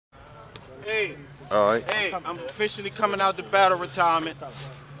Hey. All right. Hey, I'm officially coming out the battle retirement.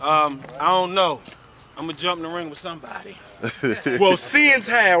 I don't know. I'm gonna jump in the ring with somebody. Well, seeing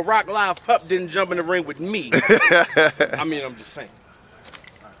how Rock Live Pup didn't jump in the ring with me. I mean, I'm just saying.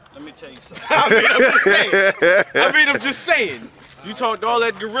 Let me tell you something. I'm just saying. You talked all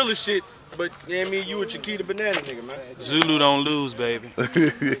that gorilla shit, but yeah, me and you a Chiquita Banana nigga, man. Zulu don't lose, baby.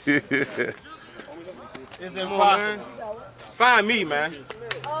 It's impossible. Find me, man.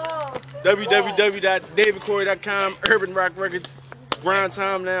 www.davidcorey.com, Urban Rock Records, Grind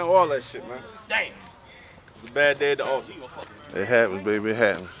Time Now, all that shit, man. Damn. It's a bad day at the office. It happens, baby. It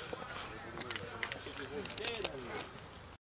happens.